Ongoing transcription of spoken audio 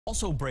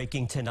Also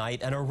breaking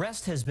tonight, an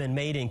arrest has been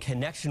made in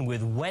connection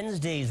with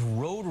Wednesday's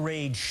road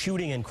rage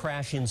shooting and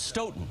crash in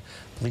Stoughton.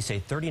 Police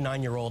say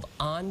 39-year-old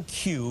On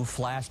Q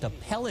flashed a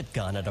pellet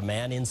gun at a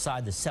man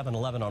inside the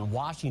 7-Eleven on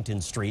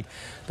Washington Street.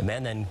 The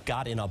man then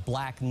got in a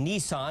black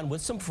Nissan with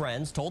some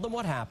friends, told them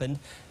what happened,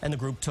 and the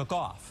group took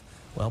off.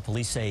 Well,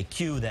 police say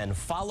Q then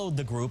followed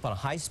the group on a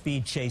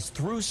high-speed chase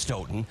through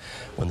Stoughton.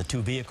 When the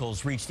two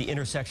vehicles reached the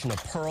intersection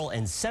of Pearl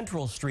and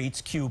Central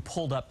Streets, Q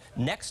pulled up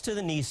next to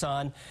the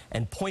Nissan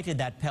and pointed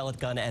that pellet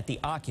gun at the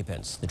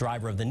occupants. The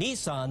driver of the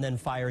Nissan then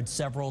fired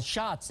several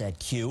shots at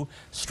Q,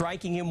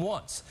 striking him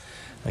once.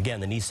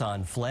 Again, the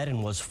Nissan fled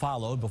and was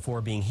followed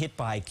before being hit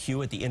by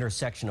Q at the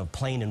intersection of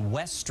Plain and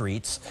West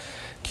Streets.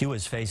 Q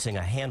is facing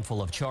a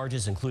handful of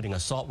charges, including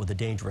assault with a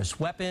dangerous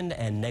weapon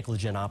and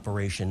negligent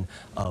operation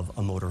of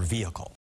a motor vehicle.